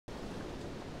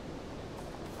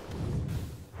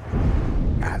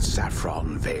As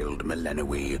saffron-veiled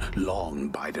Millennium long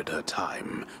bided her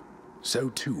time,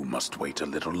 so too must wait a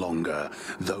little longer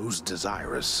those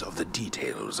desirous of the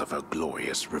details of her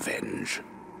glorious revenge.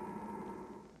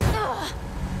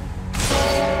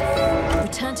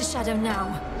 Return to Shadow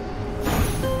now.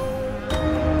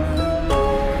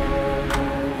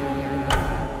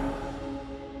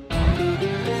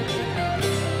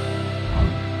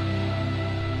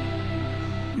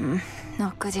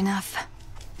 Not good enough.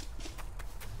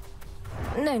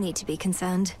 No need to be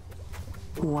concerned.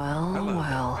 Well,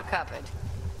 well. Recovered.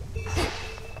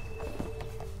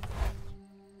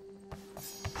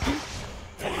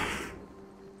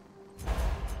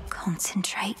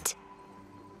 Concentrate.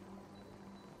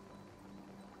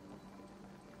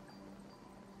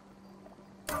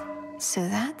 So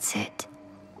that's it.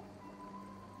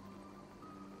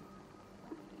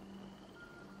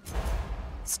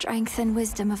 Strength and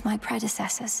wisdom of my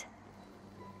predecessors.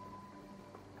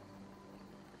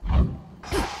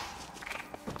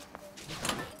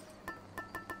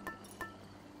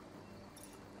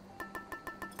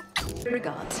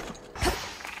 Regards.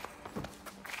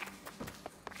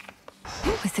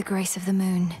 With the grace of the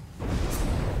moon.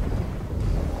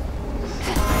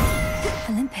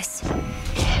 Olympus.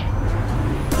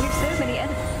 We've so many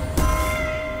enemies.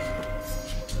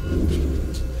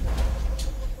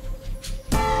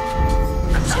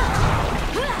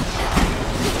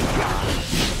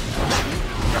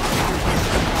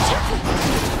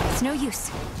 It's no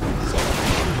use.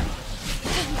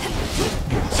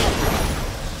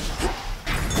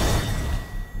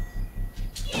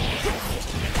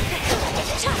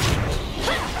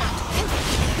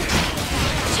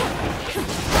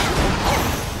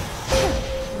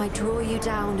 I draw you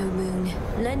down, O moon.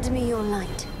 Lend me your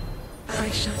light. I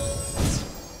shine.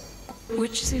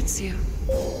 Which suits you?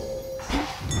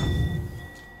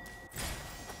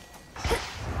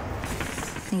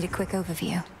 Need a quick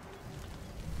overview.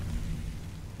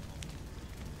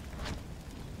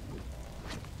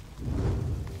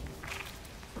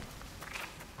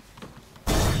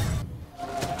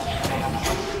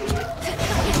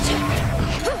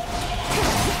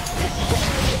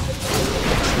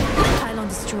 Pylon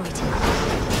destroyed.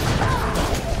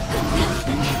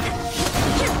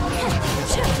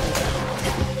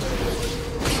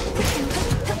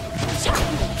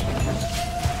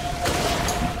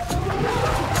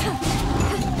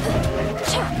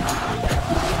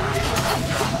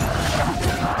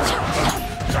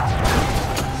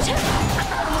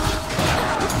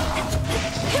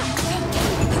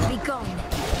 Be gone.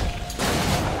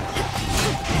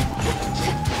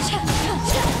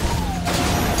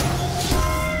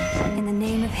 In the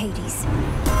name of Hades.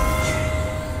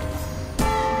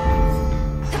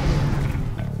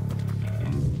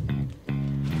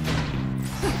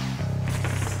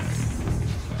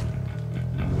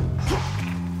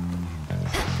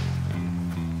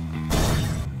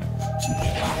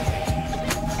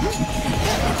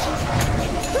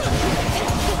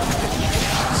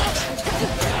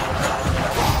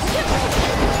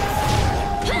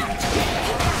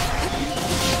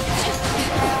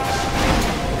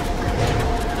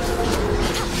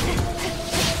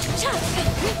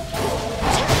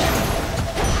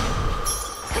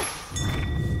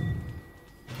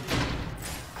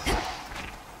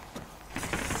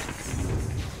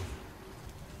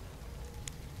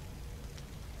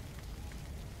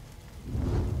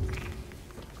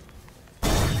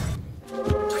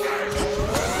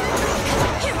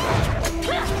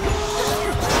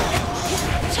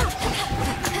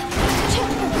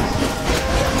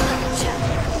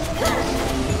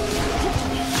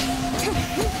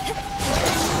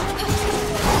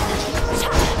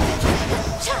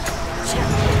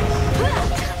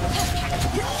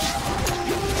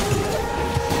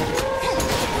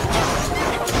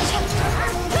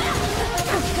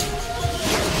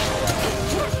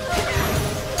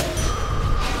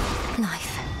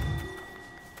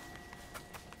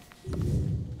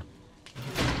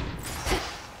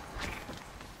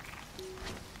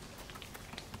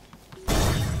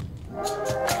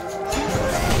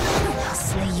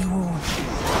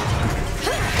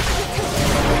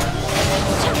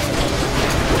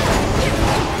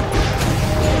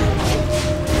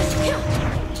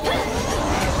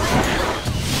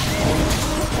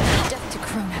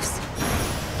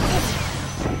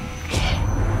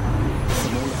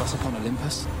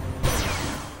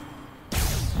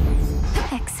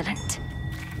 Excellent.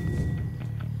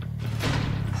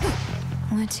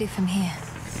 Where to from here?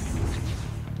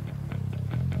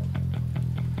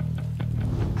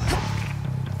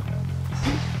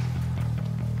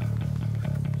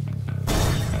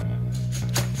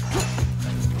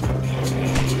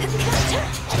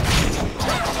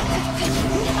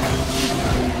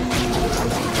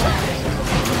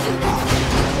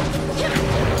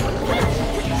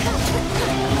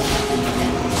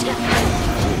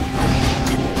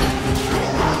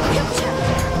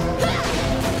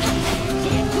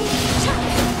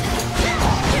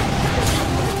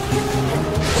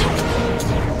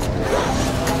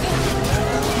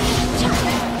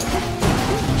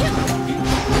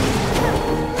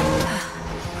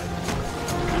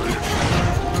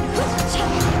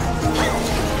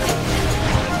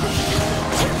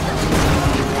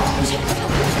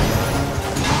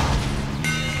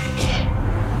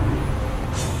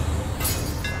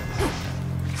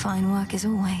 Fine work as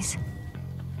always.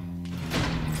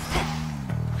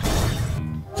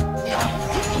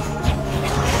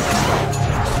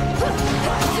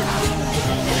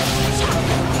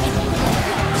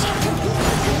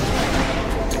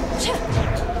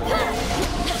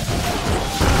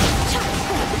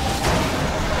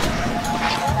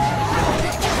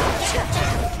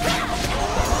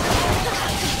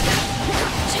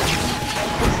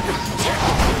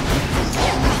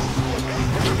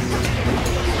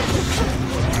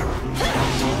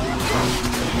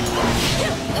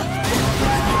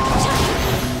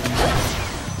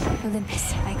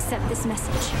 Olympus, I accept this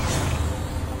message.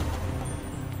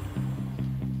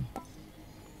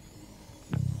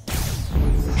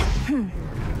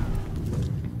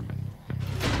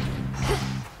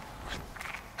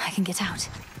 I can get out.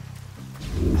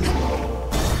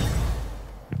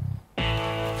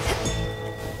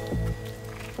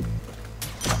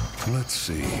 Let's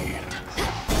see.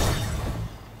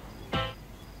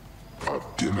 A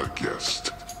dinner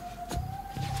guest.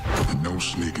 No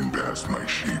sneaking past my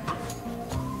sheep.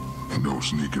 And no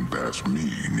sneaking past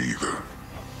me, neither.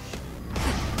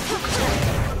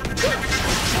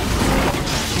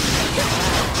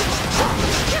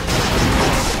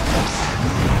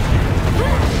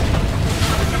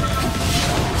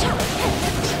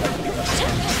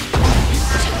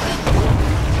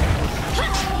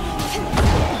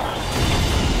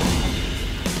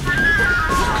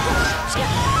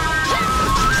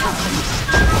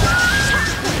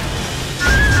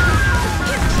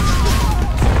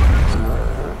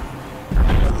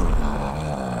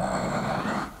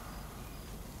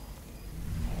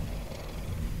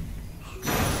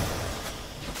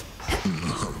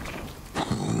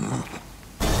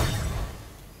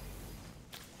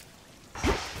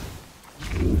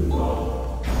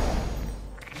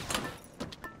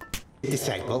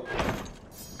 Disciple.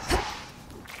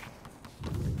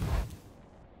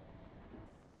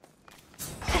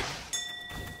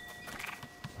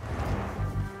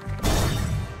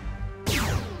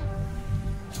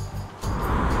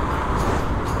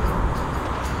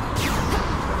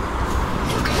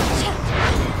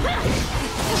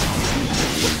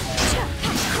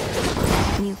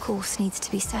 New course needs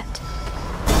to be set.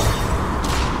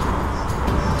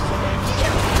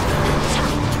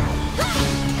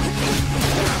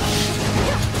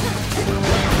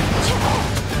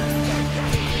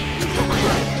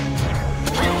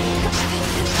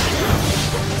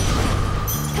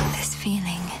 This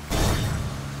feeling.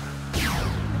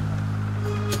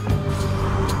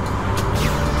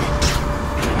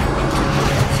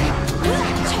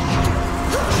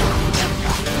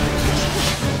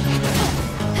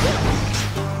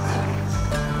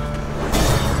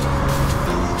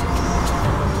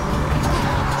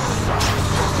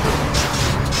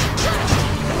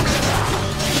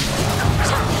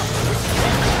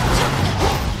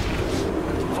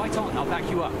 Fight on, I'll back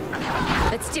you up.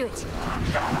 Let's do it.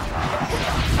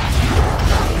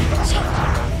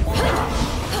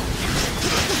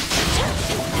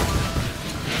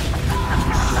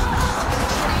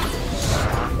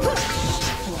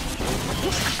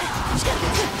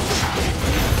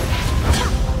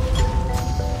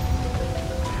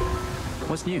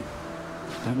 What's new?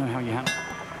 Don't know how you handle.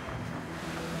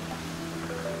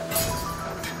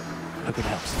 Hope it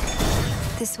helps.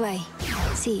 This way.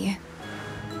 See you.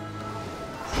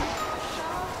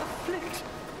 Flicked,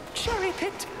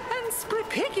 cherry-picked, and split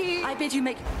piggy. I bid you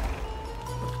make...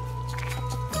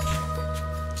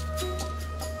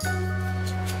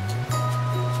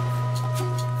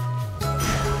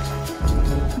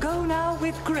 Go now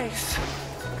with grace.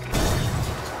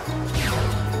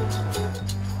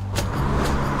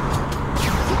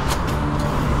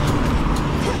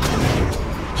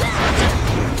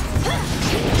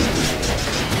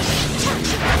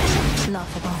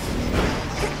 Laughable.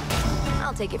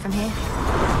 I'll take it from here.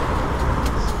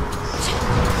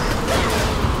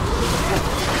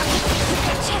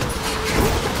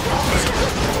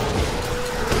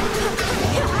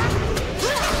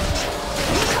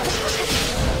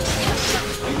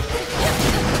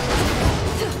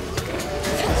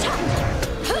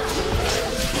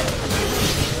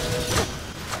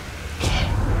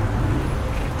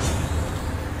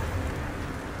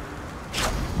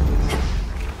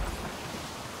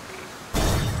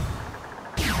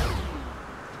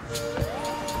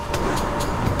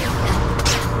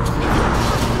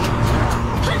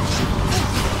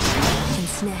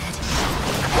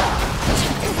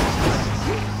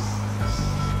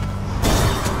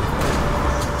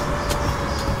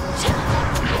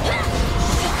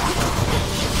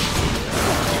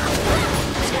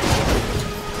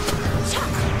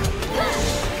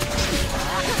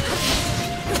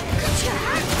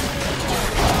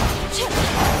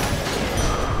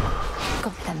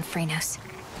 Phrenos.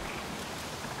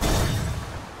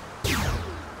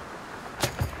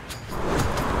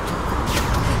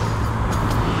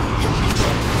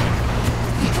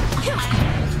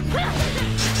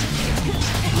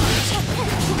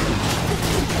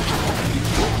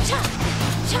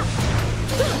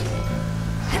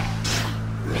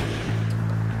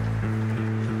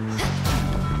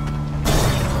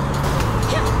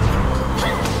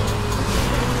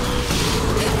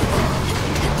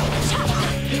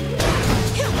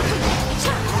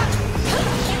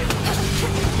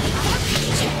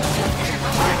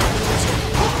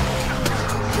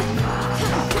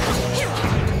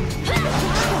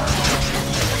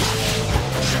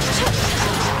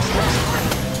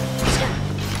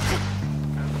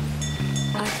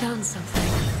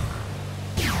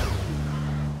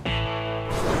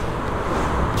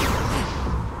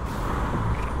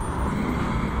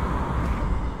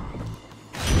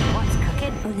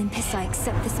 Olympus, I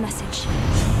accept this message.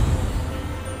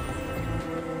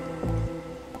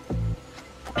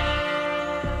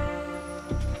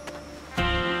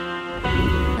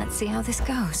 Let's see how this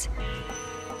goes.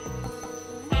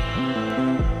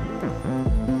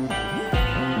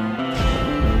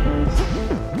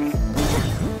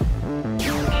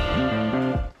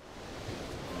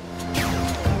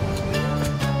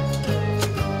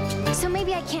 So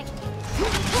maybe I can't...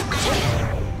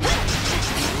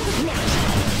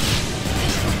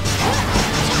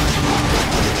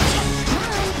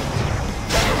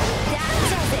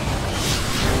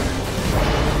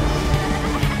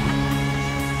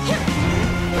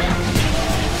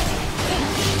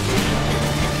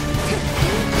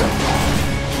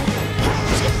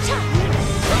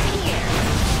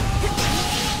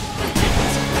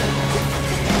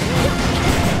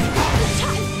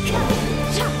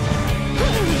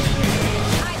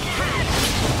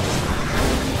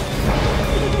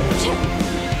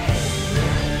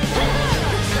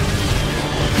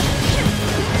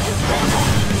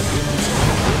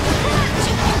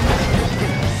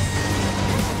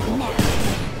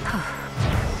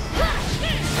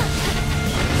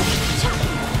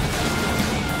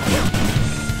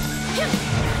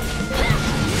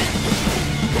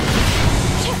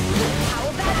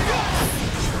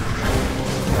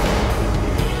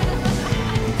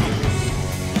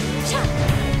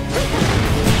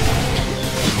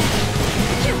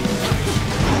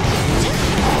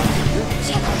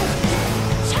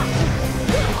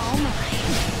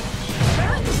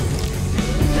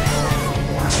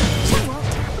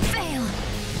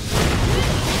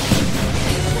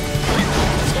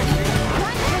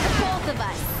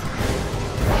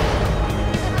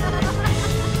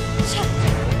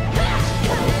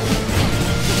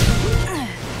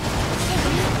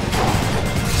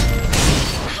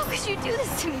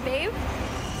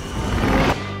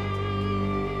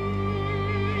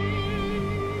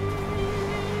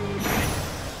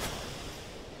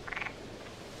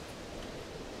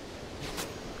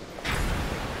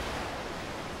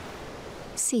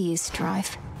 See you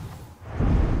strive.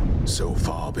 So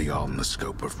far beyond the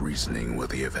scope of reasoning were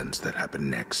the events that happened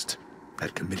next,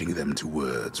 that committing them to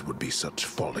words would be such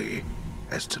folly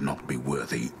as to not be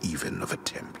worthy even of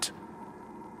attempt.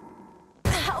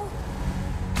 Ow!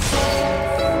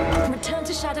 Return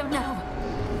to Shadow now.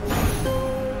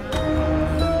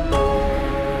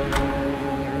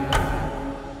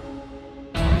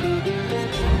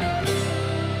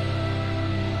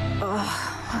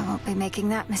 Oh, I won't be making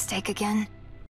that mistake again.